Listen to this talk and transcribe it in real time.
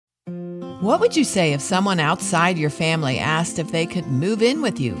What would you say if someone outside your family asked if they could move in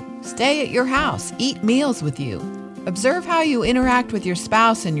with you, stay at your house, eat meals with you? Observe how you interact with your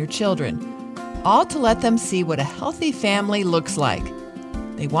spouse and your children, all to let them see what a healthy family looks like.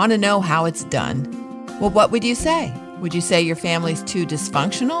 They want to know how it's done. Well, what would you say? Would you say your family's too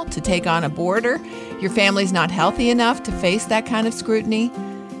dysfunctional to take on a boarder? Your family's not healthy enough to face that kind of scrutiny?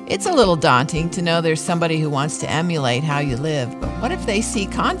 It's a little daunting to know there's somebody who wants to emulate how you live, but what if they see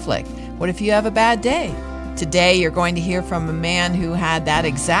conflict? What if you have a bad day? Today, you're going to hear from a man who had that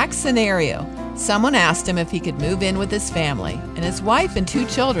exact scenario. Someone asked him if he could move in with his family, and his wife and 2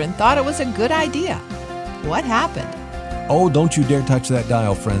 children thought it was a good idea. What happened? Oh, don't you dare touch that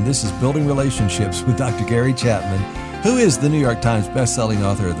dial, friend. This is Building Relationships with Dr. Gary Chapman, who is the New York Times bestselling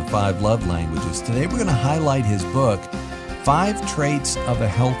author of The 5 Love Languages. Today, we're going to highlight his book, 5 Traits of a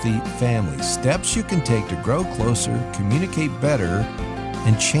Healthy Family, Steps You Can Take to Grow Closer, Communicate Better,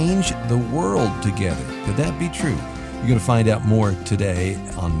 and Change the World Together. Could that be true? You're going to find out more today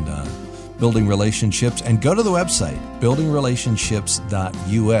on Building Relationships. And go to the website,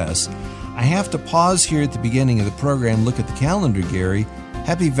 buildingrelationships.us. I have to pause here at the beginning of the program, look at the calendar, Gary.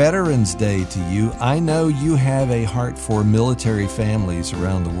 Happy Veterans Day to you. I know you have a heart for military families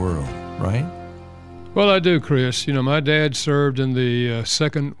around the world, right? Well, I do, Chris. You know, my dad served in the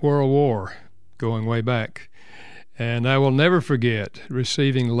Second World War, going way back. And I will never forget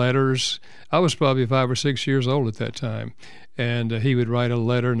receiving letters. I was probably 5 or 6 years old at that time. And he would write a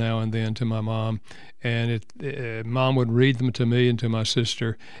letter now and then to my mom. And Mom would read them to me and to my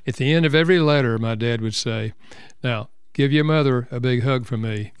sister. At the end of every letter, my dad would say, "Now, give your mother a big hug from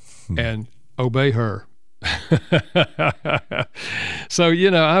me and obey her." So,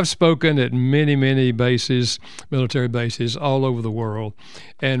 you know, I've spoken at many, many bases, military bases all over the world,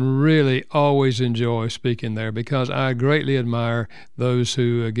 and really always enjoy speaking there because I greatly admire those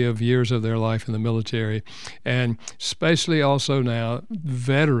who give years of their life in the military, and especially also now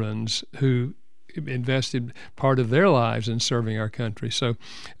veterans who invested part of their lives in serving our country. So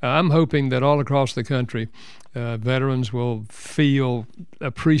I'm hoping that all across the country, veterans will feel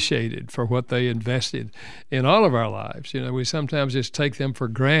appreciated for what they invested in all of our lives. You know, we sometimes just take them for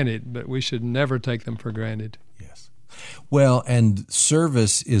granted, but we should never take them for granted. Yes. Well, and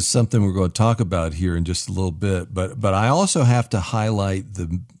service is something we're going to talk about here in just a little bit, but I also have to highlight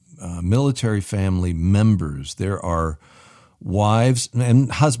the military family members. There are wives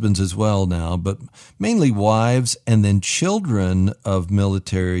and husbands as well now, but mainly wives and then children of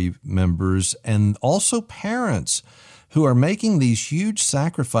military members and also parents who are making these huge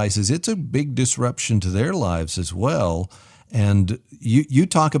sacrifices. It's a big disruption to their lives as well. And you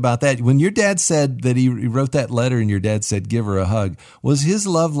talk about that. When your dad said that he wrote that letter and your dad said, give her a hug, was his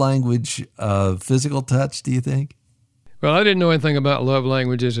love language physical touch, do you think? Well, I didn't know anything about love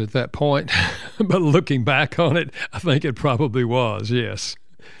languages at that point, but looking back on it, I think it probably was, yes.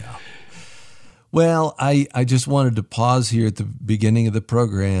 Yeah. Well, I just wanted to pause here at the beginning of the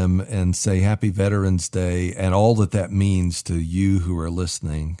program and say Happy Veterans Day and all that means to you who are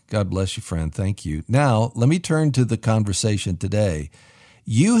listening. God bless you, friend. Thank you. Now, let me turn to the conversation today.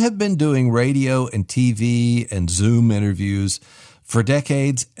 You have been doing radio and TV and Zoom interviews for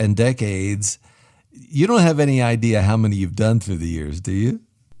decades and decades. You don't have any idea how many you've done through the years, do you?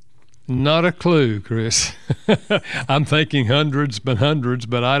 Not a clue, Chris. I'm thinking hundreds, but I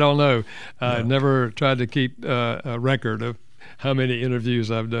don't know. I never tried to keep a record of how many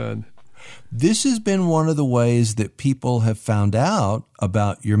interviews I've done. This has been one of the ways that people have found out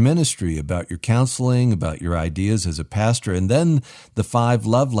about your ministry, about your counseling, about your ideas as a pastor. And then the 5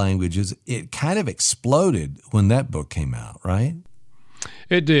 Love Languages, it kind of exploded when that book came out, right?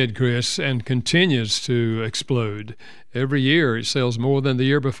 It did, Chris, and continues to explode. Every year it sells more than the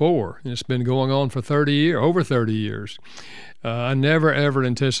year before. It's been going on for over 30 years. I never, ever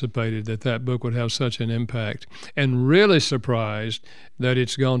anticipated that book would have such an impact, and really surprised that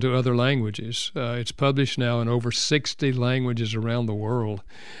it's gone to other languages. It's published now in over 60 languages around the world,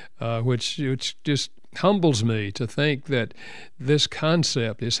 which just humbles me to think that this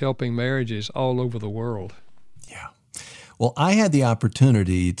concept is helping marriages all over the world. Yeah. Well, I had the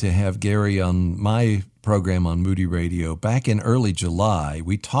opportunity to have Gary on my program on Moody Radio back in early July.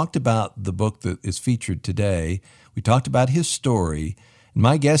 We talked about the book that is featured today. We talked about his story. And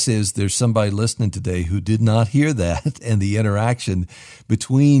my guess is there's somebody listening today who did not hear that and the interaction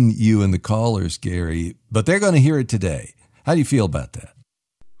between you and the callers, Gary, but they're going to hear it today. How do you feel about that?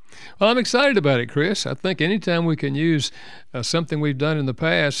 Well, I'm excited about it, Chris. I think anytime we can use something we've done in the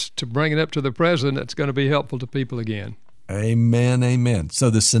past to bring it up to the present, it's going to be helpful to people again. Amen, amen. So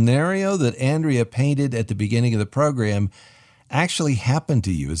the scenario that Andrea painted at the beginning of the program actually happened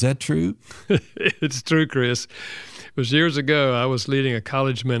to you. Is that true? It's true, Chris. It was years ago. I was leading a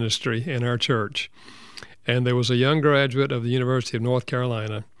college ministry in our church, and there was a young graduate of the University of North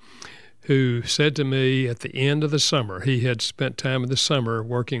Carolina who said to me at the end of the summer, he had spent time in the summer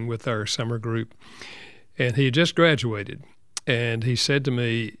working with our summer group, and he had just graduated. And he said to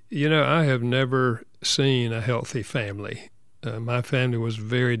me, I have never seen a healthy family. My family was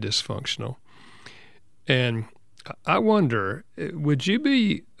very dysfunctional. And I wonder, would you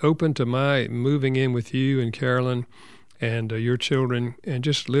be open to my moving in with you and Carolyn and your children and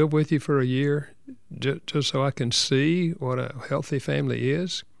just live with you for a year just so I can see what a healthy family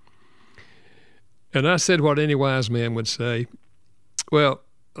is? And I said what any wise man would say, well,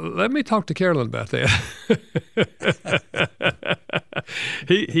 let me talk to Carolyn about that.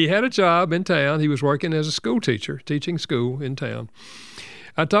 He had a job in town. He was working as a school teacher, teaching school in town.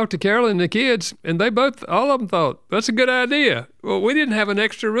 I talked to Carolyn and the kids, and all of them thought, that's a good idea. Well, we didn't have an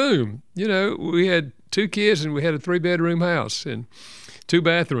extra room. We had 2 kids, and we had a 3-bedroom house and 2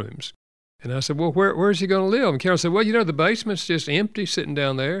 bathrooms. And I said, well, where's he going to live? And Carolyn said, well, the basement's just empty sitting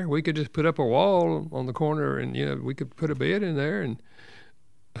down there. We could just put up a wall on the corner, and, we could put a bed in there. And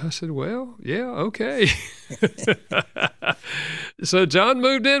I said, well, yeah, okay. So John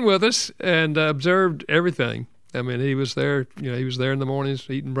moved in with us and observed everything. I mean, he was there, he was there in the mornings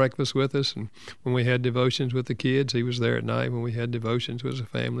eating breakfast with us. And when we had devotions with the kids, he was there at night when we had devotions with the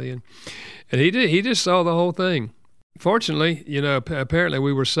family. And he just saw the whole thing. Fortunately, apparently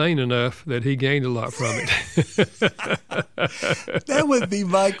we were sane enough that he gained a lot from it. That would be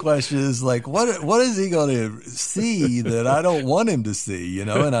my question is like, what is he going to see that I don't want him to see, And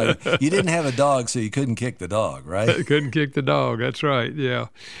you didn't have a dog, so you couldn't kick the dog, right? Couldn't kick the dog. That's right. Yeah.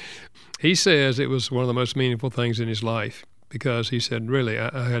 He says it was one of the most meaningful things in his life because he said, really,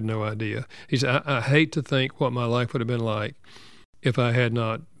 I had no idea. He said, I hate to think what my life would have been like if I had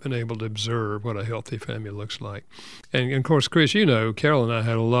not been able to observe what a healthy family looks like. And of course, Chris, Carol and I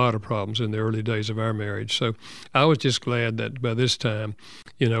had a lot of problems in the early days of our marriage. So I was just glad that by this time,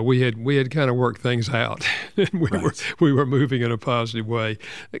 we had kind of worked things out. we were moving in a positive way.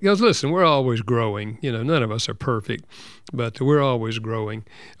 Because listen, we're always growing. None of us are perfect, but we're always growing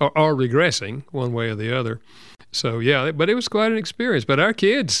or regressing one way or the other. So yeah, but it was quite an experience. But our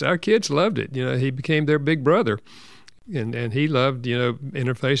kids loved it. He became their big brother. And he loved,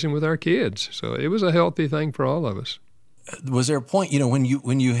 interfacing with our kids. So it was a healthy thing for all of us. Was there a point, when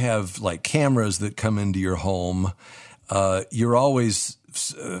you have like cameras that come into your home, you're always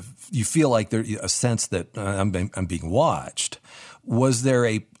you feel like there's a sense that I'm being watched. Was there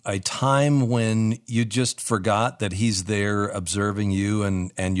a time when you just forgot that he's there observing you,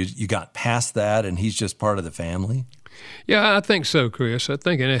 and you got past that, and he's just part of the family? Yeah, I think so, Chris. I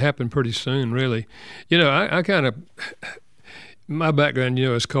think, and it happened pretty soon, really. I kind of, my background,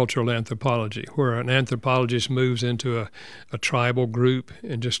 is cultural anthropology, where an anthropologist moves into a tribal group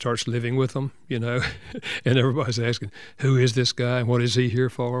and just starts living with them, and everybody's asking, who is this guy? What is he here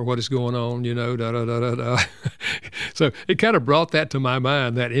for? What is going on? Da-da-da-da-da. So it kind of brought that to my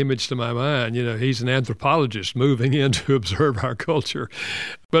mind, that image to my mind. He's an anthropologist moving in to observe our culture.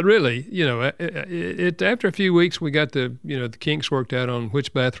 But really, after a few weeks, we got the kinks worked out on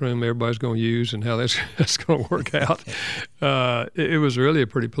which bathroom everybody's going to use and how that's going to work out. It was really a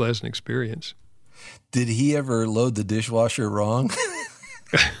pretty pleasant experience. Did he ever load the dishwasher wrong?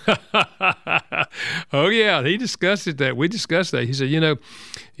 Oh, yeah. He discussed that. We discussed that.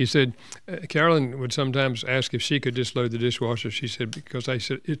 He said, Carolyn would sometimes ask if she could just load the dishwasher. She said, because I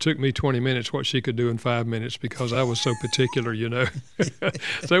said, it took me 20 minutes what she could do in 5 minutes because I was so particular,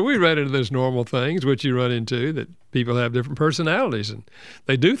 So we ran into those normal things, which you run into, that people have different personalities and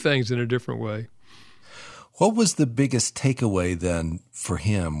they do things in a different way. What was the biggest takeaway then for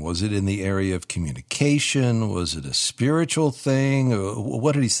him? Was it in the area of communication? Was it a spiritual thing?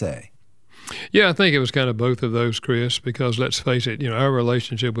 What did he say? Yeah, I think it was kind of both of those, Chris, because let's face it, our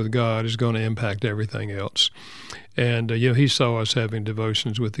relationship with God is going to impact everything else. And, he saw us having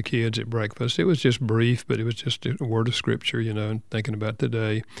devotions with the kids at breakfast. It was just brief, but it was just a word of scripture, and thinking about the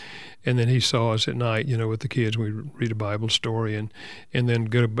day. And then he saw us at night, with the kids. We read a Bible story and then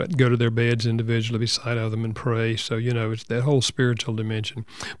go to their beds individually beside of them and pray. So, it's that whole spiritual dimension.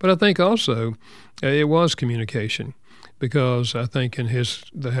 But I think also it was communication. Because I think in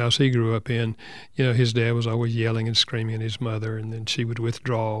the house he grew up in, his dad was always yelling and screaming at his mother, and then she would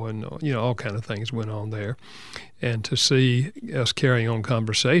withdraw, and all kind of things went on there. And to see us carrying on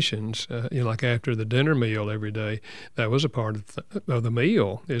conversations, like after the dinner meal every day, that was a part of the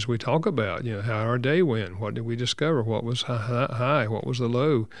meal as we talk about, how our day went, what did we discover, what was high, what was the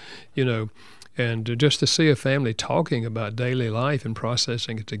low, And just to see a family talking about daily life and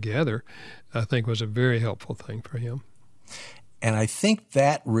processing it together, I think was a very helpful thing for him. And I think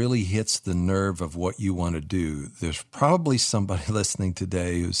that really hits the nerve of what you want to do. There's probably somebody listening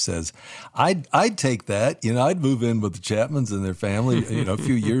today who says, I'd take that. I'd move in with the Chapmans and their family, a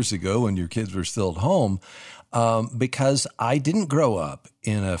few years ago when your kids were still at home, because I didn't grow up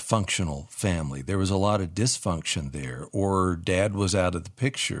in a functional family. There was a lot of dysfunction there, or dad was out of the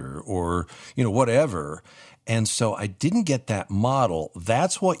picture, or, whatever. And so I didn't get that model.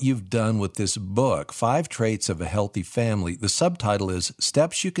 That's what you've done with this book, 5 Traits of a Healthy Family. The subtitle is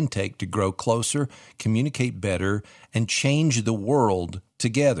Steps You Can Take to Grow Closer, Communicate Better, and Change the World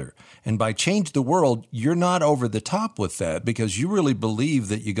Together. And by change the world, you're not over the top with that, because you really believe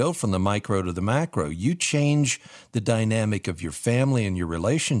that you go from the micro to the macro. You change the dynamic of your family and your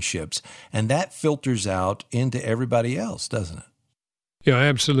relationships, and that filters out into everybody else, doesn't it? Yeah,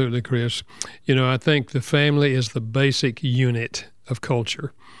 absolutely, Chris. I think the family is the basic unit of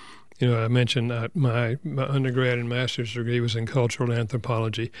culture. I mentioned my undergrad and master's degree was in cultural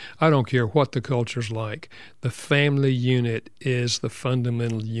anthropology. I don't care what the culture's like. The family unit is the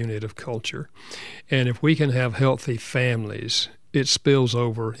fundamental unit of culture. And if we can have healthy families, it spills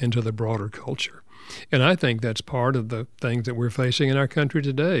over into the broader culture. And I think that's part of the things that we're facing in our country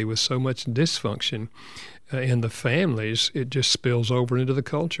today with so much dysfunction in the families. It just spills over into the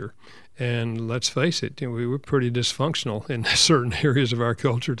culture. And let's face it, we were pretty dysfunctional in certain areas of our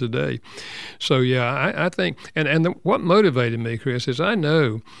culture today. So, yeah, I think, what motivated me, Chris, is I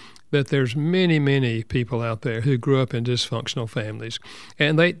know that there's many, many people out there who grew up in dysfunctional families,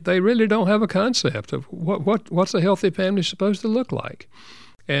 and they really don't have a concept of what's a healthy family supposed to look like.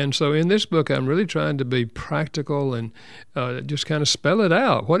 And so in this book, I'm really trying to be practical and just kind of spell it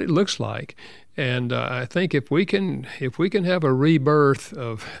out, what it looks like. And I think if we can have a rebirth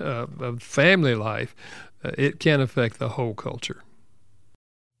of family life, it can affect the whole culture.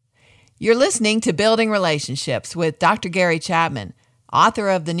 You're listening to Building Relationships with Dr. Gary Chapman, author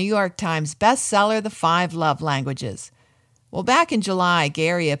of the New York Times bestseller, The 5 Love Languages. Well, back in July,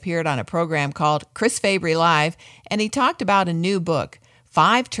 Gary appeared on a program called Chris Fabry Live, and he talked about a new book,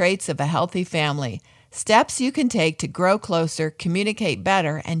 5 Traits of a Healthy Family, Steps You Can Take to Grow Closer, Communicate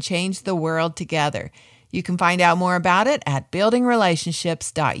Better, and Change the World Together. You can find out more about it at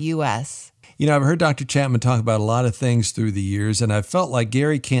buildingrelationships.us. I've heard Dr. Chapman talk about a lot of things through the years, and I felt like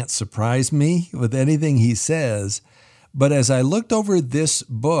Gary can't surprise me with anything he says. But as I looked over this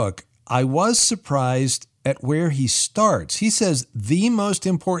book, I was surprised at where he starts. He says the most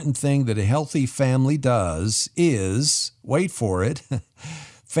important thing that a healthy family does is, wait for it,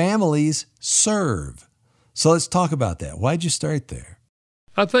 families serve. So let's talk about that. Why'd you start there?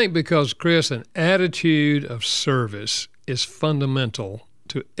 I think because, Chris, an attitude of service is fundamental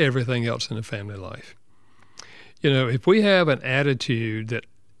to everything else in a family life. If we have an attitude that,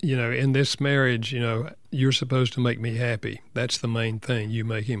 in this marriage, you're supposed to make me happy. That's the main thing, you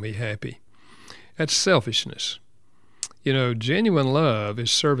making me happy. That's selfishness. Genuine love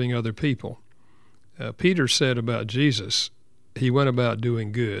is serving other people. Peter said about Jesus, he went about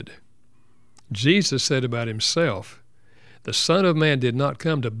doing good. Jesus said about himself, the Son of Man did not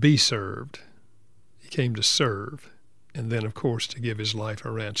come to be served. He came to serve, and then, of course, to give his life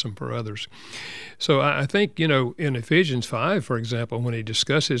a ransom for others. So I think, in Ephesians 5, for example, when he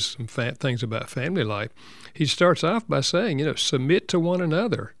discusses some things about family life, he starts off by saying, submit to one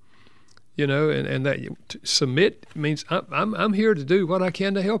another. And that submit means I'm here to do what I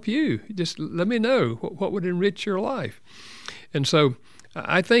can to help you. Just let me know what would enrich your life. And so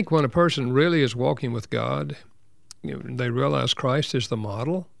I think when a person really is walking with God, they realize Christ is the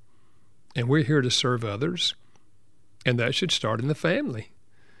model, and we're here to serve others, and that should start in the family.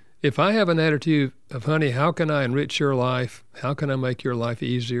 If I have an attitude of, honey, how can I enrich your life? How can I make your life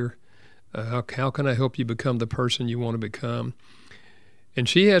easier? How can I help you become the person you want to become? And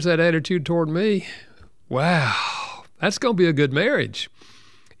she has that attitude toward me, wow, that's going to be a good marriage.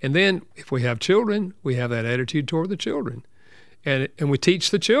 And then if we have children, we have that attitude toward the children. And we teach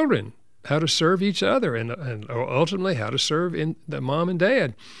the children how to serve each other and ultimately how to serve in the mom and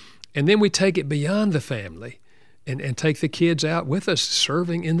dad. And then we take it beyond the family and take the kids out with us,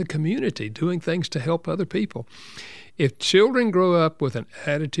 serving in the community, doing things to help other people. If children grow up with an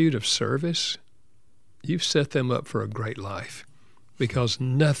attitude of service, you've set them up for a great life. Because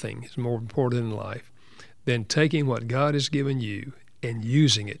nothing is more important in life than taking what God has given you and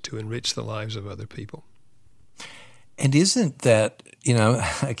using it to enrich the lives of other people. And isn't that,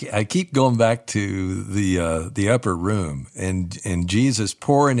 I keep going back to the upper room and Jesus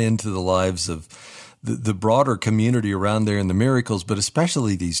pouring into the lives of the broader community around there and the miracles, but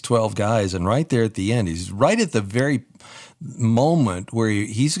especially these 12 guys. And right there at the end, he's right at the very moment where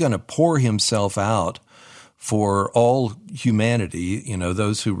he's going to pour himself out for all humanity,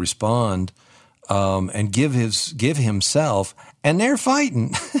 those who respond, and give himself. And they're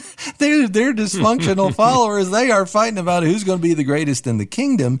fighting. they're dysfunctional followers. They are fighting about who's going to be the greatest in the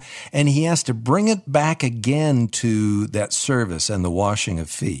kingdom. And he has to bring it back again to that service and the washing of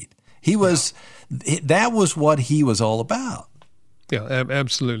feet. That was what he was all about. Yeah,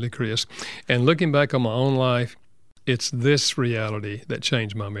 absolutely, Chris. And looking back on my own life, it's this reality that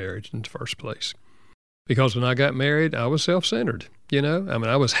changed my marriage in the first place. Because when I got married, I was self-centered.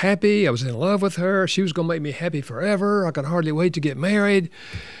 I was happy. I was in love with her. She was going to make me happy forever. I could hardly wait to get married.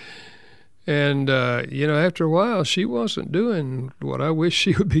 And, after a while, she wasn't doing what I wish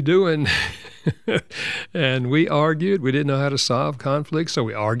she would be doing. And we argued. We didn't know how to solve conflicts, so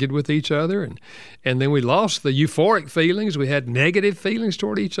we argued with each other. And then we lost the euphoric feelings. We had negative feelings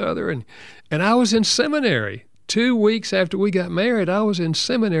toward each other. And I was in seminary. 2 weeks after we got married, I was in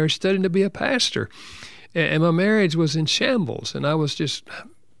seminary studying to be a pastor. And my marriage was in shambles, and I was just,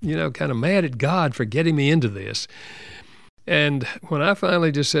 kind of mad at God for getting me into this. And when I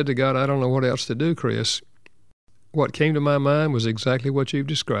finally just said to God, I don't know what else to do, Chris, what came to my mind was exactly what you've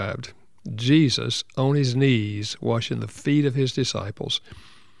described. Jesus on his knees washing the feet of his disciples.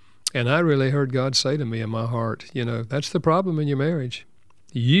 And I really heard God say to me in my heart, that's the problem in your marriage.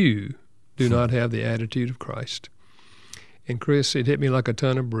 You do not have the attitude of Christ. And Chris, it hit me like a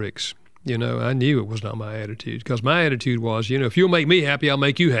ton of bricks. I knew it was not my attitude, because my attitude was, if you'll make me happy, I'll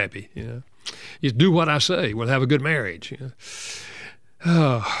make you happy. Just do what I say. We'll have a good marriage. And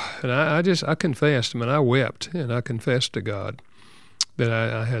I confessed. I wept, and I confessed to God that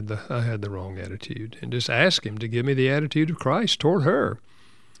I had the wrong attitude, and just asked him to give me the attitude of Christ toward her.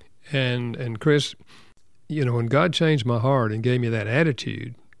 And Chris, when God changed my heart and gave me that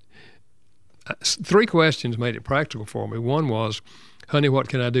attitude, 3 questions made it practical for me. One was, honey, what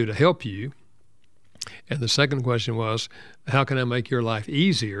can I do to help you? And the second question was, how can I make your life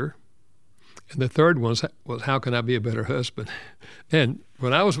easier? And the third one was how can I be a better husband? And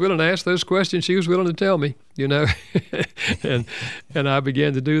when I was willing to ask those questions, she was willing to tell me, and I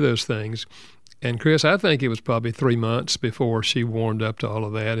began to do those things. And Chris, I think it was probably 3 months before she warmed up to all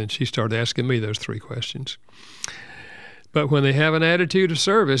of that, and she started asking me those 3 questions. But when they have an attitude of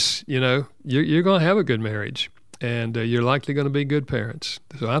service, you're going to have a good marriage. And you're likely going to be good parents.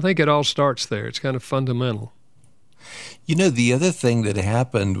 So I think it all starts there. It's kind of fundamental. The other thing that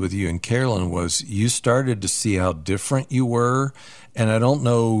happened with you and Carolyn was you started to see how different you were. And I don't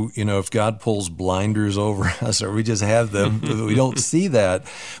know, if God pulls blinders over us or we just have them, we don't see that.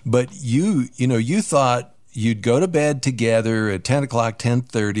 But you thought you'd go to bed together at 10 o'clock,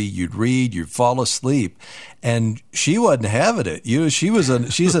 10:30, you'd read, you'd fall asleep. And she wasn't having it.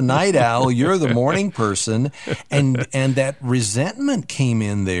 She's a night owl. You're the morning person, and that resentment came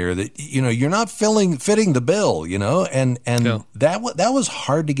in there that you're not fitting the bill. And no. that was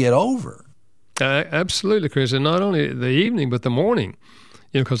hard to get over. Absolutely, Chris, and not only the evening but the morning.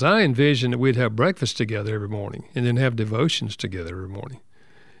 Because I envisioned that we'd have breakfast together every morning, and then have devotions together every morning.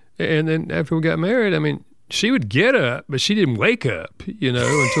 And then after we got married, she would get up, but she didn't wake up,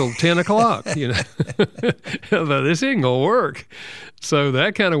 until 10 o'clock, But this ain't going to work. So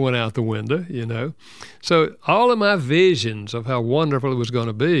that kind of went out the window, So all of my visions of how wonderful it was going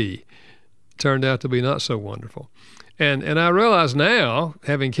to be turned out to be not so wonderful. And I realize now,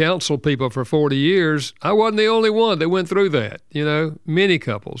 having counseled people for 40 years, I wasn't the only one that went through that. Many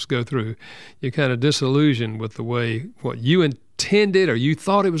couples go through. You're kind of disillusioned with the way what you intended or you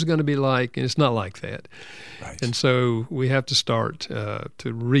thought it was going to be like, and it's not like that. Right. And so we have to start to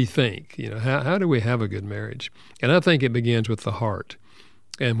rethink, how do we have a good marriage? And I think it begins with the heart.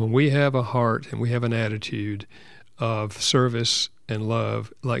 And when we have a heart and we have an attitude of service and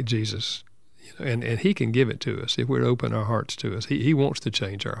love like Jesus, and he can give it to us if we open our hearts to us. He wants to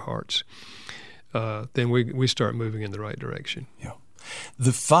change our hearts. Then we start moving in the right direction. Yeah.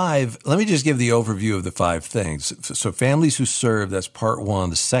 Let me just give the overview of the 5 things. So families who serve, that's part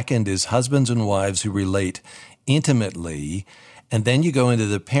 1. The second is husbands and wives who relate intimately. And then you go into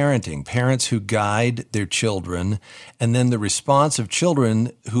the parenting, parents who guide their children, and then the response of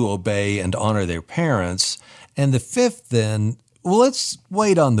children who obey and honor their parents. And the 5th then, well, let's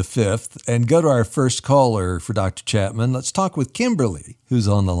wait on the 5th and go to our first caller for Dr. Chapman. Let's talk with Kimberly, who's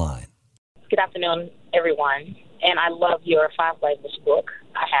on the line. Good afternoon, everyone. And I love your 5 language book.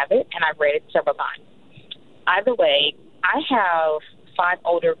 I have it, and I've read it several times. Either way, I have 5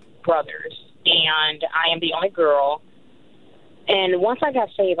 older brothers, and I am the only girl. And once I got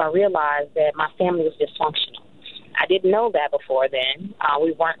saved, I realized that my family was dysfunctional. I didn't know that before then.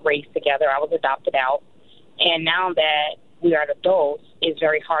 We weren't raised together. I was adopted out. And now that we are adults, it's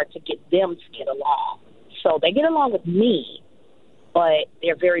very hard to get them to get along. So they get along with me, but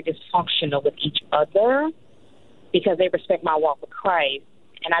they're very dysfunctional with each other because they respect my walk with Christ.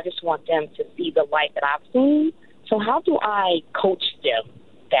 And I just want them to see the light that I've seen. So how do I coach them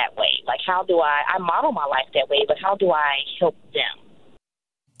that way? Like, how do I model my life that way, but how do I help them?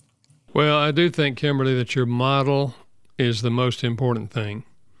 Well, I do think, Kimberly, that your model is the most important thing.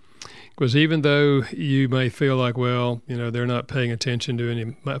 Because even though you may feel like, well, they're not paying attention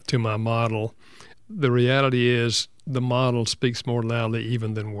to my model, the reality is the model speaks more loudly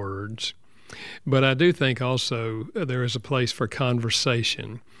even than words. But I do think also there is a place for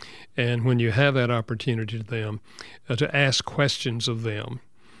conversation. And when you have that opportunity to them, to ask questions of them,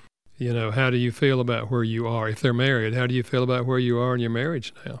 how do you feel about where you are? If they're married, how do you feel about where you are in your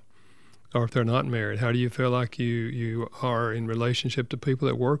marriage now? Or if they're not married, how do you feel like you are in relationship to people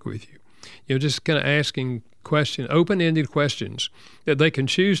that work with you? Just kind of asking questions, open-ended questions that they can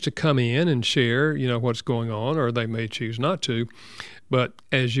choose to come in and share, what's going on, or they may choose not to. But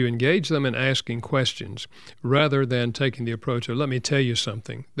as you engage them in asking questions, rather than taking the approach of, let me tell you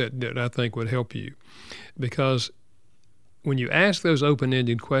something that I think would help you. Because when you ask those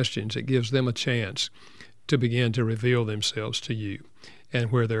open-ended questions, it gives them a chance to begin to reveal themselves to you and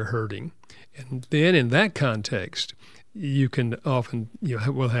where they're hurting. And then in that context, you can often,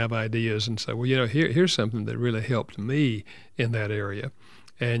 will have ideas and say, well, here's something that really helped me in that area,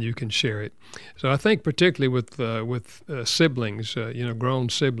 and you can share it. So I think particularly with siblings, grown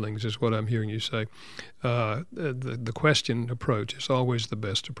siblings is what I'm hearing you say. The question approach is always the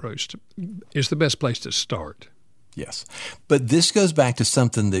best approach. It's the best place to start. Yes. But this goes back to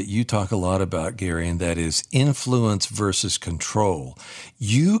something that you talk a lot about, Gary, and that is influence versus control.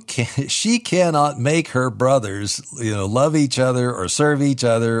 She cannot make her brothers, love each other or serve each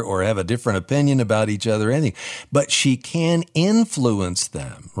other or have a different opinion about each other or anything, but she can influence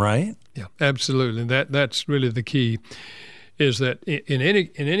them, right? Yeah, absolutely. That's really the key, is that in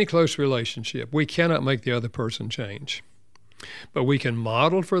any close relationship, we cannot make the other person change, but we can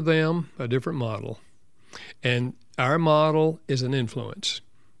model for them a different model. And our model is an influence,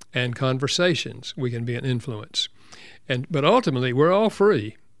 and conversations, we can be an influence. But ultimately, we're all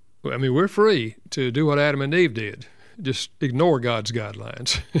free. I mean, we're free to do what Adam and Eve did, just ignore God's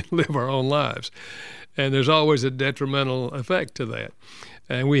guidelines and live our own lives. And there's always a detrimental effect to that.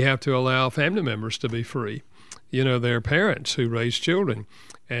 And we have to allow family members to be free. There are parents who raise children,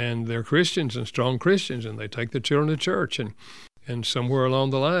 and they're Christians and strong Christians, and they take the children to church. And somewhere along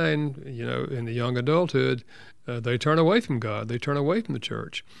the line, in the young adulthood, they turn away from God. They turn away from the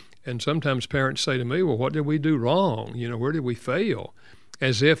church. And sometimes parents say to me, well, what did we do wrong? Where did we fail?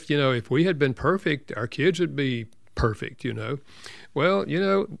 As if, if we had been perfect, our kids would be perfect, Well,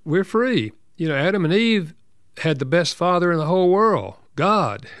 we're free. Adam and Eve had the best father in the whole world.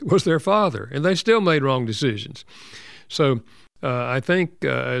 God was their father, and they still made wrong decisions. So I think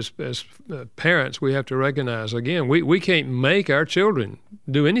as parents, we have to recognize, again, we can't make our children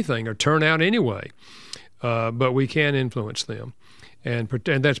do anything or turn out anyway, but we can influence them. And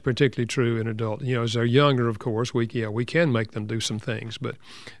that's particularly true in adult. As they're younger, of course, we can make them do some things, but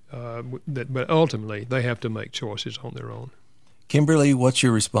ultimately they have to make choices on their own. Kimberly, what's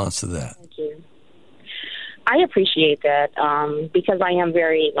your response to that? Thank you. I appreciate that because I am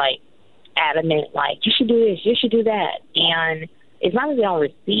very, adamant, you should do this, you should do that. And it's not that they don't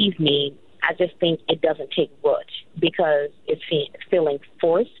receive me, I just think it doesn't take root because it's feeling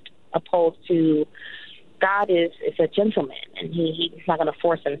forced, opposed to God is a gentleman, and he's not going to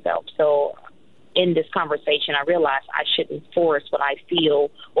force himself. So in this conversation, I realized I shouldn't force what I feel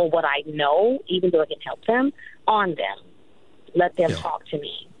or what I know, even though it can help them, on them. Let them talk to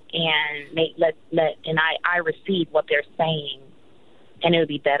me, and I receive what they're saying, and it'll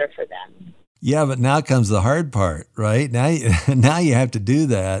be better for them. Yeah, but now comes the hard part, right? Now you have to do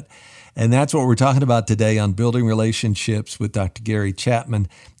that. And that's what we're talking about today on Building Relationships with Dr. Gary Chapman.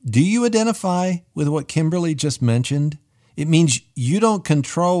 Do you identify with what Kimberly just mentioned? It means you don't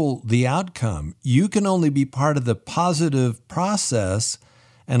control the outcome. You can only be part of the positive process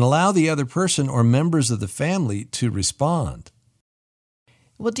and allow the other person or members of the family to respond.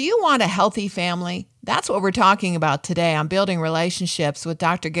 Well, do you want a healthy family? That's what we're talking about today on Building Relationships with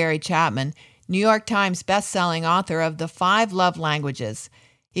Dr. Gary Chapman, New York Times bestselling author of The 5 Love Languages.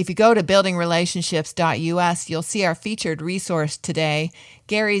 If you go to buildingrelationships.us, you'll see our featured resource today,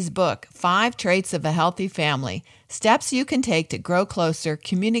 Gary's book, 5 Traits of a Healthy Family, Steps You Can Take to Grow Closer,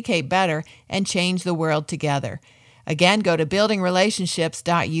 Communicate Better, and Change the World Together. Again, go to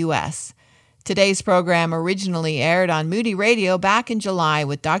buildingrelationships.us. Today's program originally aired on Moody Radio back in July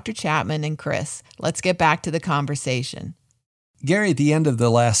with Dr. Chapman and Chris. Let's get back to the conversation. Gary, at the end of the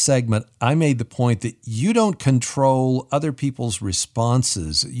last segment, I made the point that you don't control other people's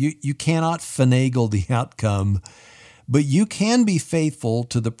responses. You cannot finagle the outcome, but you can be faithful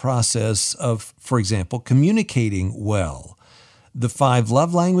to the process of, for example, communicating well. The 5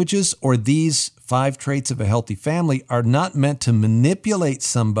 love languages, or these 5 traits of a healthy family, are not meant to manipulate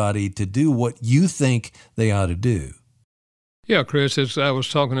somebody to do what you think they ought to do. Yeah, Chris, as I was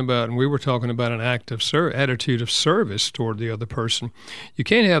talking about, and we were talking about an attitude of service toward the other person. You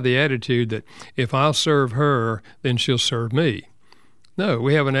can't have the attitude that if I'll serve her, then she'll serve me. No,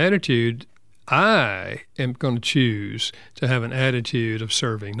 we have an attitude. I am going to choose to have an attitude of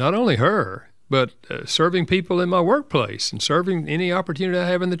serving not only her, but serving people in my workplace and serving any opportunity I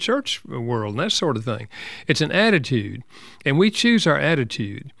have in the church world and that sort of thing. It's an attitude, and we choose our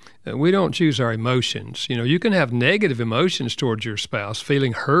attitude. We don't choose our emotions. You know, you can have negative emotions towards your spouse,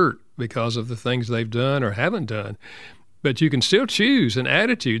 feeling hurt because of the things they've done or haven't done, but you can still choose an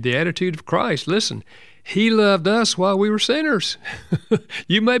attitude, the attitude of Christ. Listen, He loved us while we were sinners.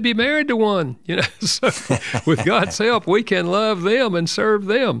 You may be married to one, so with God's help, we can love them and serve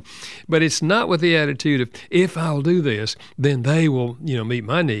them. But it's not with the attitude of, if I'll do this, then they will, meet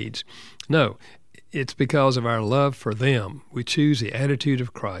my needs. No, it's because of our love for them. We choose the attitude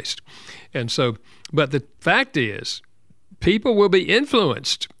of Christ. And so, but the fact is, people will be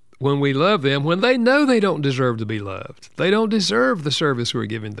influenced when we love them, when they know they don't deserve to be loved. They don't deserve the service we're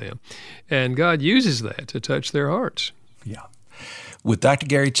giving them. And God uses that to touch their hearts. Yeah. With Dr.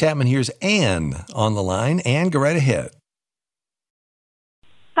 Gary Chapman, here's Ann on the line. Ann, go right ahead.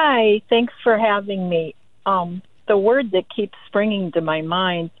 Hi, thanks for having me. The word that keeps springing to my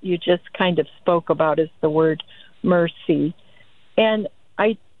mind, you just kind of spoke about, is the word mercy. And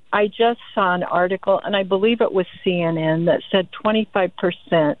I just saw an article, and I believe it was CNN, that said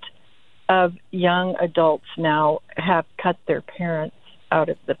 25% of young adults now have cut their parents out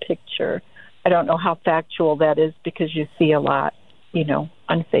of the picture. I don't know how factual that is because you see a lot,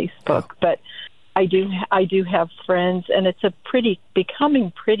 on Facebook. But I do have friends, and it's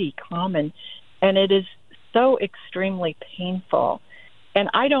becoming pretty common, and it is so extremely painful. And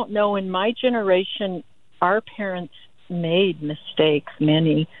I don't know, in my generation, our parents made mistakes,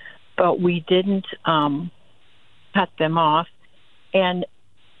 many, but we didn't cut them off. And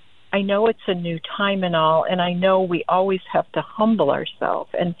I know it's a new time and all, and I know we always have to humble ourselves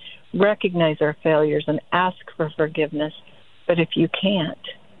and recognize our failures and ask for forgiveness. But if you can't,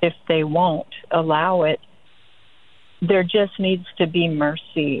 if they won't allow it, there just needs to be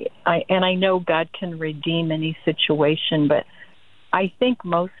mercy. And I know God can redeem any situation, but I think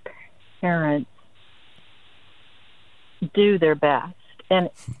most parents do their best. And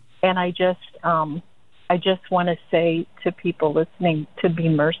I just want to say to people listening to be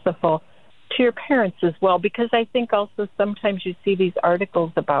merciful to your parents as well, because I think also sometimes you see these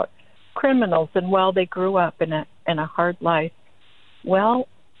articles about criminals and, they grew up in a hard life. Well,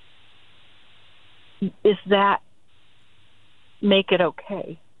 is that make it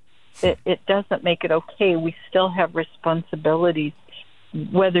okay? It doesn't make it okay. We still have responsibilities,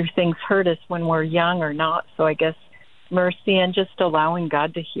 whether things hurt us when we're young or not. So I guess mercy and just allowing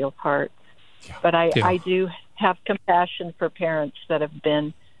God to heal hearts. Yeah. But I do have compassion for parents that have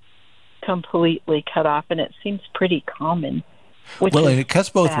been completely cut off, and it seems pretty common. Well, and it cuts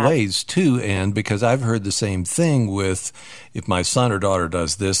both ways, too, Ann, because I've heard the same thing with, if my son or daughter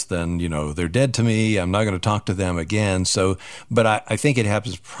does this, then, they're dead to me. I'm not going to talk to them again. So, but I think it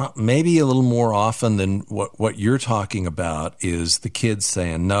happens maybe a little more often than what you're talking about is the kids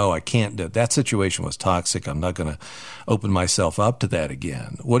saying, no, I can't do it. That situation was toxic. I'm not going to open myself up to that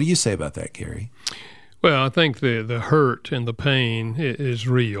again. What do you say about that, Gary? Well, I think the hurt and the pain is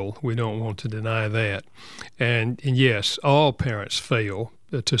real. We don't want to deny that. And yes, all parents fail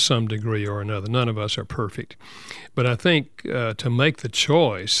to some degree or another. None of us are perfect. But I think to make the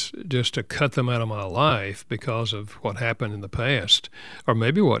choice just to cut them out of my life because of what happened in the past, or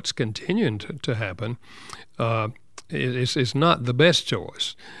maybe what's continuing to happen, is not the best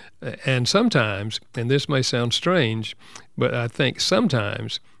choice. And sometimes, and this may sound strange, but I think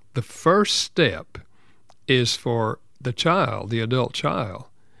sometimes the first step is for the child, the adult child,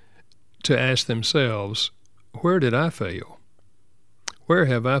 to ask themselves, where did I fail? Where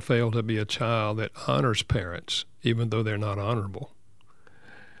have I failed to be a child that honors parents, even though they're not honorable?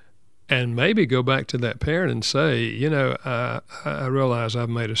 And maybe go back to that parent and say, I realize I've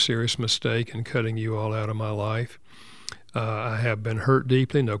made a serious mistake in cutting you all out of my life. I have been hurt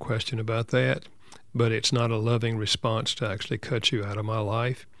deeply, no question about that. but it's not a loving response to actually cut you out of my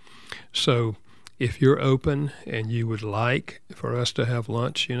life. So if you're open and you would like for us to have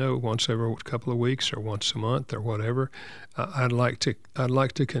lunch, once every couple of weeks or once a month or whatever, I'd like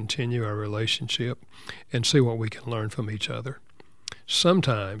to continue our relationship and see what we can learn from each other.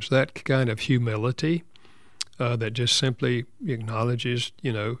 Sometimes that kind of humility that just simply acknowledges,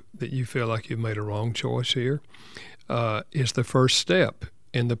 that you feel like you've made a wrong choice here, is the first step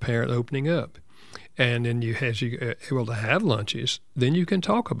in the parent opening up. And then as you're able to have lunches, then you can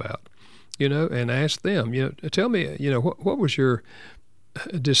talk about, and ask them, tell me, what was your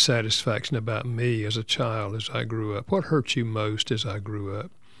dissatisfaction about me as a child as I grew up? What hurt you most as I grew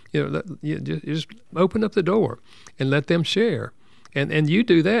up? You just open up the door and let them share. And you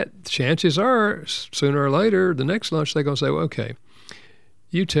do that, chances are, sooner or later, the next lunch, they're going to say, well, okay,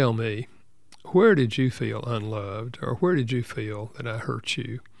 you tell me, where did you feel unloved, or where did you feel that I hurt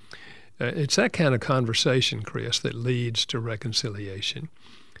you? It's that kind of conversation, Chris, that leads to reconciliation.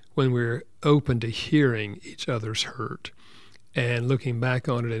 When we're open to hearing each other's hurt and looking back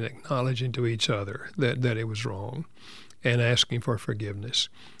on it and acknowledging to each other that it was wrong and asking for forgiveness.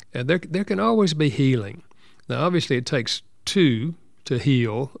 And there can always be healing. Now, obviously, it takes two to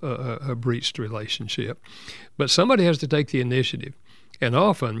heal a breached relationship, but somebody has to take the initiative. And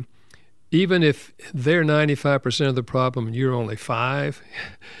often, even if they're 95% of the problem and you're only 5%,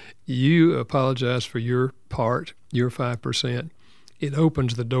 you apologize for your part, your 5%. It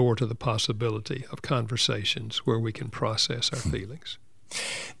opens the door to the possibility of conversations where we can process our feelings.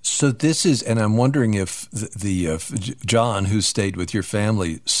 So this is, and I'm wondering if John, who stayed with your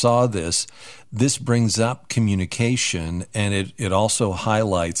family, saw this. This brings up communication, and it also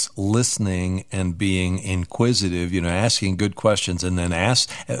highlights listening and being inquisitive, asking good questions and then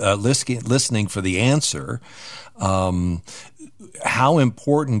listening for the answer. How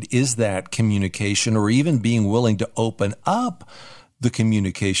important is that communication, or even being willing to open up the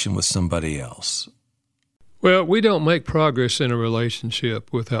communication with somebody else? Well, we don't make progress in a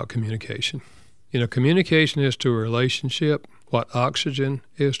relationship without communication. Communication is to a relationship what oxygen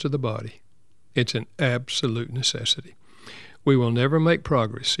is to the body. It's an absolute necessity. We will never make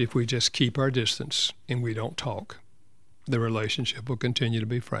progress if we just keep our distance and we don't talk. The relationship will continue to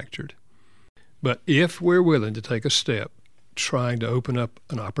be fractured. But if we're willing to take a step trying to open up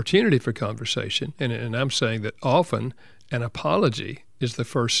an opportunity for conversation, and I'm saying that often an apology is the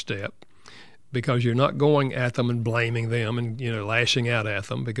first step, because you're not going at them and blaming them and, lashing out at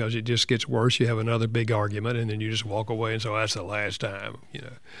them, because it just gets worse. You have another big argument, and then you just walk away and say, that's the last time,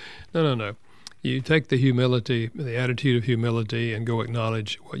 No. You take the humility, the attitude of humility, and go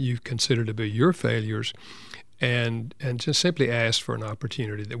acknowledge what you consider to be your failures, and just simply ask for an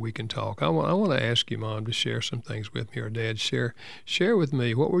opportunity that we can talk. I want to ask you, Mom, to share some things with me, or Dad, share with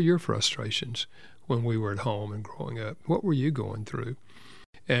me, what were your frustrations when we were at home and growing up? What were you going through?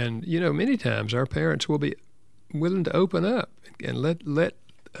 And, many times our parents will be willing to open up and let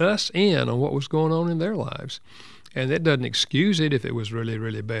us in on what was going on in their lives. And that doesn't excuse it if it was really,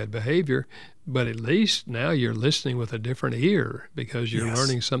 really bad behavior, but at least now you're listening with a different ear, because you're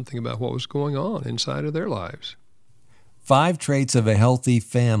learning something about what was going on inside of their lives. 5 traits of a healthy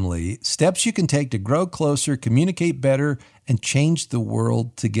family, steps you can take to grow closer, communicate better, and change the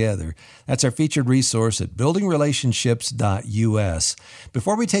world together. That's our featured resource at buildingrelationships.us.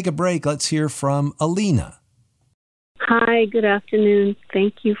 Before we take a break, let's hear from Alina. Hi, good afternoon.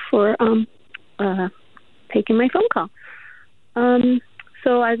 Thank you for taking my phone call.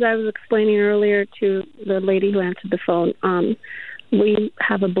 So as I was explaining earlier to the lady who answered the phone, we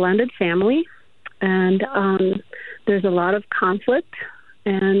have a blended family, and there's a lot of conflict,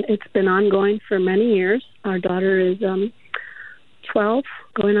 and it's been ongoing for many years. Our daughter is 12,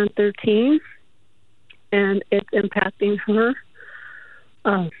 going on 13, and it's impacting her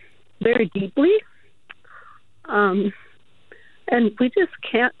very deeply. And we just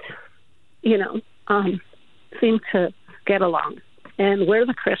can't, seem to get along. And we're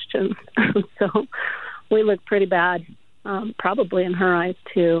the Christians, so we look pretty bad, probably in her eyes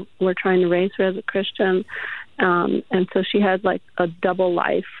too. We're trying to raise her as a Christian, and so she has like a double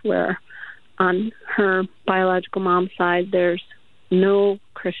life where on her biological mom's side there's no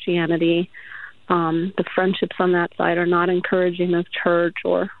Christianity. The friendships on that side are not encouraging of church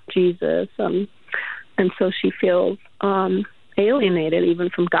or Jesus, and so she feels alienated even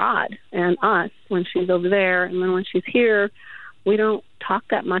from God and us when she's over there. And then when she's here, we don't talk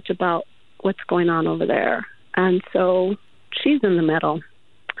that much about what's going on over there. And so she's in the middle.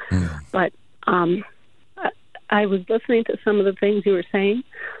 Yeah. But I was listening to some of the things you were saying,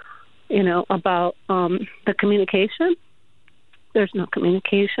 about the communication. There's no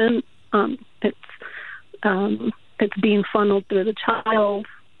communication. It's it's being funneled through the child.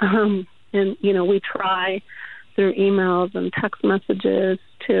 And, we try through emails and text messages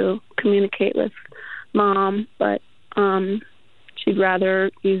to communicate with Mom, but she'd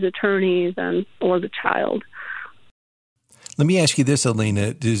rather use attorneys or the child. Let me ask you this,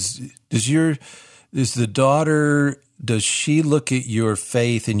 Alina. Does the daughter, does she look at your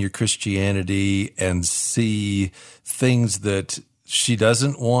faith and your Christianity and see things that she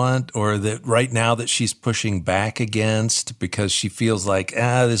doesn't want, or that right now that she's pushing back against because she feels like,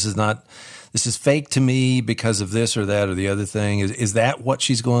 this is fake to me because of this or that or the other thing? Is that what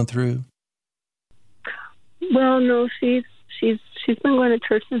she's going through? Well, no, she's been going to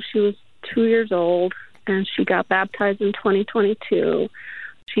church since she was 2 years old, and she got baptized in 2022.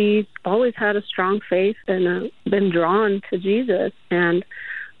 She's always had a strong faith and been drawn to Jesus. And,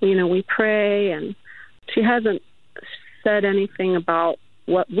 we pray, and she hasn't said anything about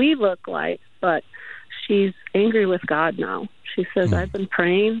what we look like, but she's angry with God now. She says, I've been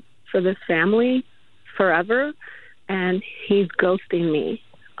praying for this family forever, and he's ghosting me.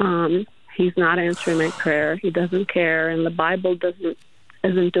 He's not answering my prayer. He doesn't care, and the Bible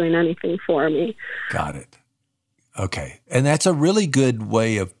isn't doing anything for me. Got it. Okay. And that's a really good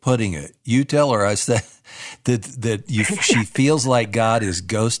way of putting it. You tell her she feels like God is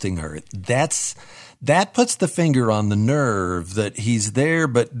ghosting her. That puts the finger on the nerve that he's there,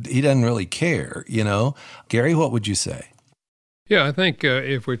 but he doesn't really care, Gary, what would you say? Yeah, I think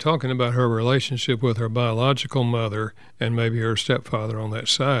if we're talking about her relationship with her biological mother and maybe her stepfather on that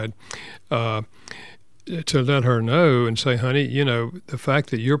side, to let her know and say, honey, the fact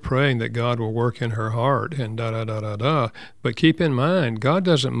that you're praying that God will work in her heart and but keep in mind, God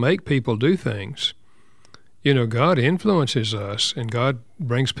doesn't make people do things. God influences us, and God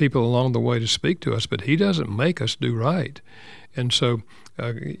brings people along the way to speak to us, but he doesn't make us do right. And so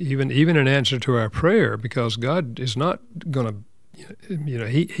even in answer to our prayer, because God is not going to,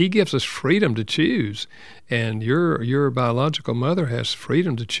 he gives us freedom to choose, and your biological mother has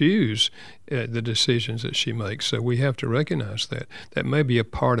freedom to choose the decisions that she makes. So we have to recognize that may be a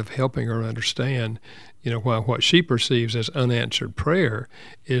part of helping her understand, while what she perceives as unanswered prayer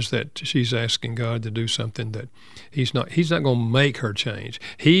is that she's asking God to do something that he's not going to make her change.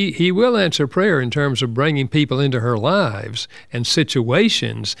 He will answer prayer in terms of bringing people into her lives and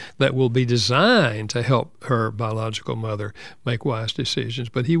situations that will be designed to help her biological mother make wise decisions,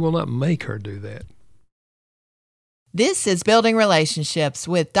 but he will not make her do that. This is Building Relationships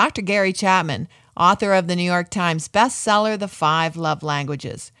with Dr. Gary Chapman, author of the New York Times bestseller, The 5 Love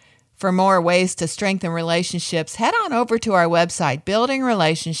Languages. For more ways to strengthen relationships, head on over to our website,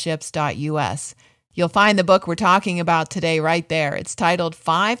 buildingrelationships.us. You'll find the book we're talking about today right there. It's titled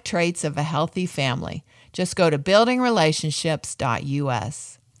 5 Traits of a Healthy Family. Just go to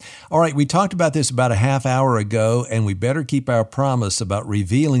buildingrelationships.us. All right, we talked about this about a half hour ago, and we better keep our promise about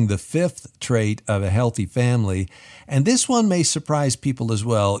revealing the 5th trait of a healthy family. And this one may surprise people as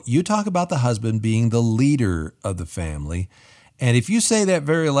well. You talk about the husband being the leader of the family. And if you say that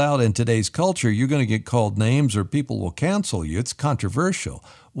very loud in today's culture, you're going to get called names or people will cancel you. It's controversial.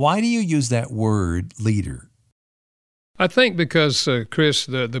 Why do you use that word, leader? I think because, Chris,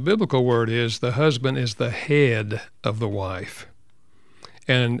 the biblical word is the husband is the head of the wife.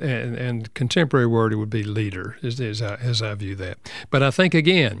 And contemporary word, it would be leader, as I view that. But I think,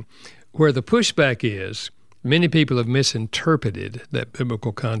 again, where the pushback is, many people have misinterpreted that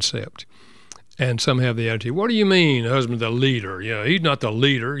biblical concept. And some have the attitude, what do you mean, husband, the leader? He's not the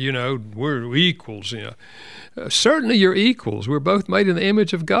leader, we're equals, Certainly you're equals. We're both made in the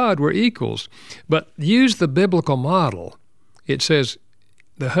image of God. We're equals. But use the biblical model. It says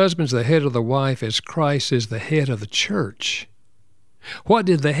the husband's the head of the wife as Christ is the head of the church. What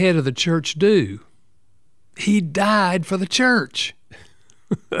did the head of the church do? He died for the church.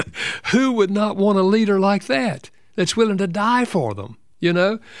 Who would not want a leader like that, that's willing to die for them?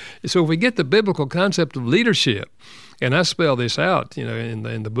 So if we get the biblical concept of leadership, and I spell this out,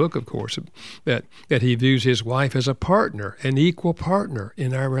 in the book, of course, that he views his wife as a partner, an equal partner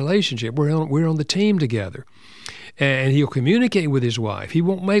in our relationship. We're on the team together. And he'll communicate with his wife. He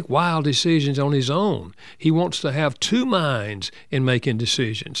won't make wild decisions on his own. He wants to have two minds in making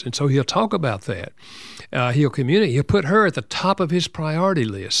decisions. And so he'll talk about that. He'll communicate. He'll put her at the top of his priority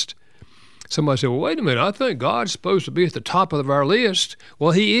list. Somebody said, well, wait a minute, I think God's supposed to be at the top of our list.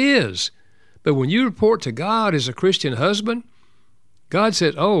 Well, he is. But when you report to God as a Christian husband, God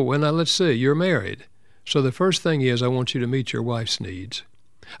said, oh, well, now let's see, you're married. So the first thing is I want you to meet your wife's needs.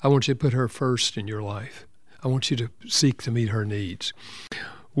 I want you to put her first in your life. I want you to seek to meet her needs.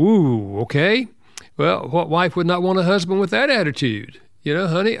 Ooh, okay. Well, what wife would not want a husband with that attitude?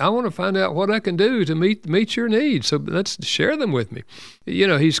 Honey, I want to find out what I can do to meet your needs. So let's share them with me.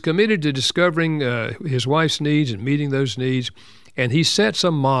 He's committed to discovering his wife's needs and meeting those needs, and he sets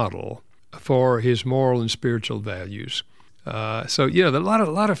a model for his moral and spiritual values. So a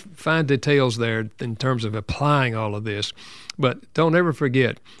lot of fine details there in terms of applying all of this. But don't ever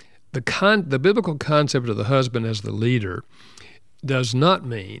forget, the biblical concept of the husband as the leader does not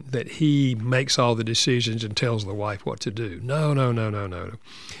mean that he makes all the decisions and tells the wife what to do. No.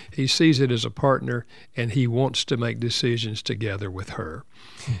 He sees it as a partner, and he wants to make decisions together with her.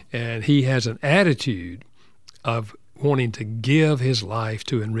 And he has an attitude of wanting to give his life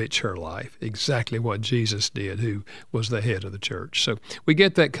to enrich her life, exactly what Jesus did, who was the head of the church. So we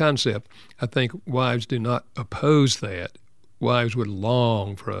get that concept. I think wives do not oppose that. Wives would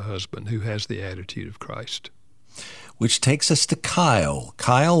long for a husband who has the attitude of Christ. Which takes us to Kyle.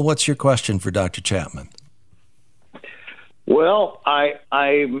 Kyle, what's your question for Dr. Chapman? Well,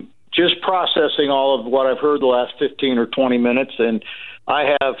 I'm just processing all of what I've heard the last 15 or 20 minutes, and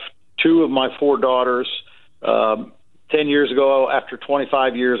I have 2 of my 4 daughters. 10 years ago, after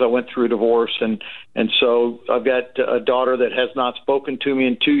 25 years, I went through a divorce, and so I've got a daughter that has not spoken to me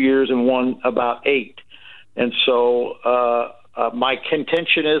in 2 years and one about 8. And so my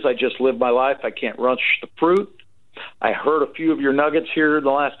contention is I just live my life. I can't rush the fruit. I heard a few of your nuggets here in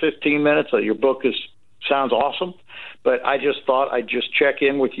the last 15 minutes. Your book sounds awesome, but I just thought I'd just check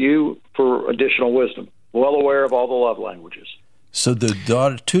in with you for additional wisdom. Well aware of all the love languages. So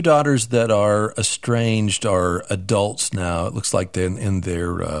the 2 daughters that are estranged are adults now. It looks like they're in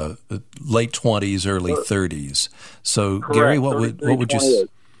their late 20s, early 30s. So correct. Gary, what would you?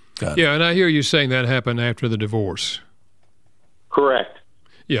 Got it. Yeah, and I hear you saying that happened after the divorce. Correct.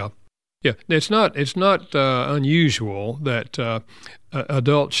 Yeah. It's not unusual that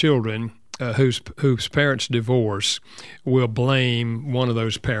adult children whose parents divorce will blame one of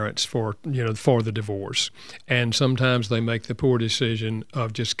those parents for the divorce, and sometimes they make the poor decision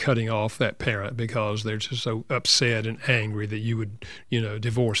of just cutting off that parent because they're just so upset and angry that you would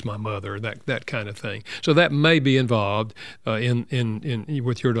divorce my mother, that kind of thing. So that may be involved in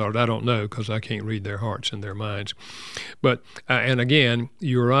with your daughter. I don't know because I can't read their hearts and their minds, but and again,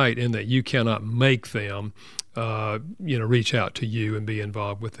 you're right in that you cannot make them reach out to you and be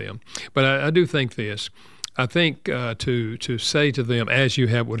involved with them. But I do think this. I think to say to them, as you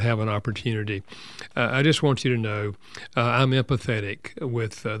would have an opportunity, I just want you to know I'm empathetic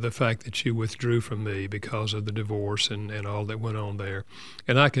with the fact that you withdrew from me because of the divorce and all that went on there.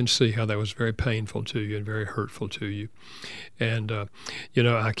 And I can see how that was very painful to you and very hurtful to you. And,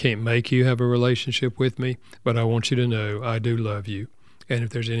 I can't make you have a relationship with me, but I want you to know I do love you. And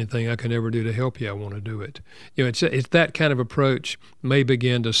if there's anything I can ever do to help you, I want to do it. It's that kind of approach may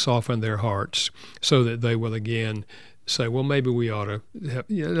begin to soften their hearts so that they will again say, well, maybe we ought to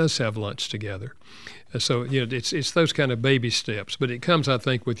let's have lunch together. So, it's those kind of baby steps. But it comes, I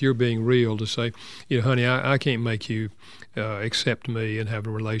think, with your being real to say, honey, I can't make you accept me and have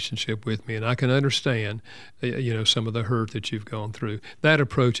a relationship with me. And I can understand, some of the hurt that you've gone through. That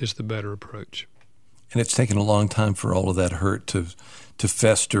approach is the better approach. And it's taken a long time for all of that hurt to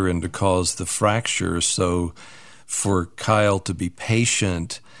fester and to cause the fracture. So for Kyle to be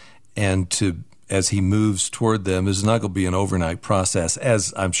patient and to, as he moves toward them, is not going to be an overnight process,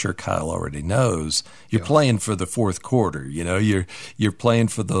 as I'm sure Kyle already knows. You're playing for the fourth quarter. You're playing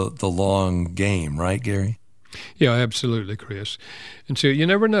for the long game, right, Gary? Yeah, absolutely, Chris. And so you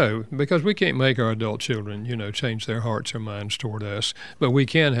never know, because we can't make our adult children, change their hearts or minds toward us, but we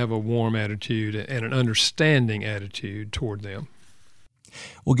can have a warm attitude and an understanding attitude toward them.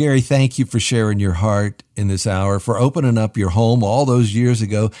 Well, Gary, thank you for sharing your heart in this hour, for opening up your home all those years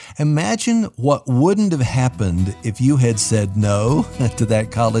ago. Imagine what wouldn't have happened if you had said no to that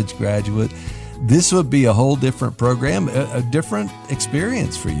college graduate. This would be a whole different program, a different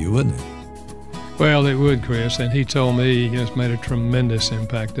experience for you, wouldn't it? Well, it would, Chris, and he told me it has made a tremendous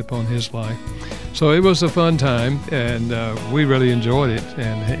impact upon his life. So it was a fun time, and we really enjoyed it,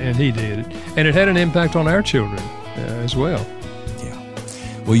 and he did. And it had an impact on our children as well.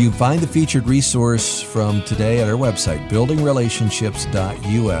 Well, you can find the featured resource from today at our website,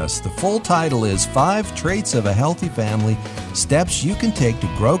 buildingrelationships.us. The full title is 5 Traits of a Healthy Family, Steps You Can Take to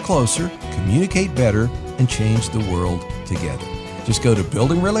Grow Closer, Communicate Better, and Change the World Together. Just go to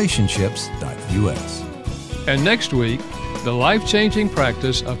buildingrelationships.us. And next week, the life-changing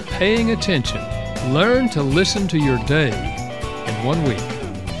practice of paying attention. Learn to listen to your day in 1 week.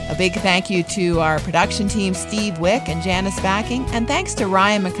 A big thank you to our production team, Steve Wick and Janice Backing, and thanks to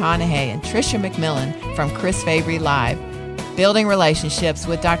Ryan McConaughey and Tricia McMillan from Chris Fabry Live. Building Relationships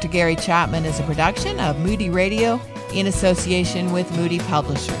with Dr. Gary Chapman is a production of Moody Radio in association with Moody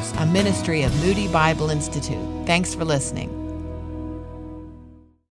Publishers, a ministry of Moody Bible Institute. Thanks for listening.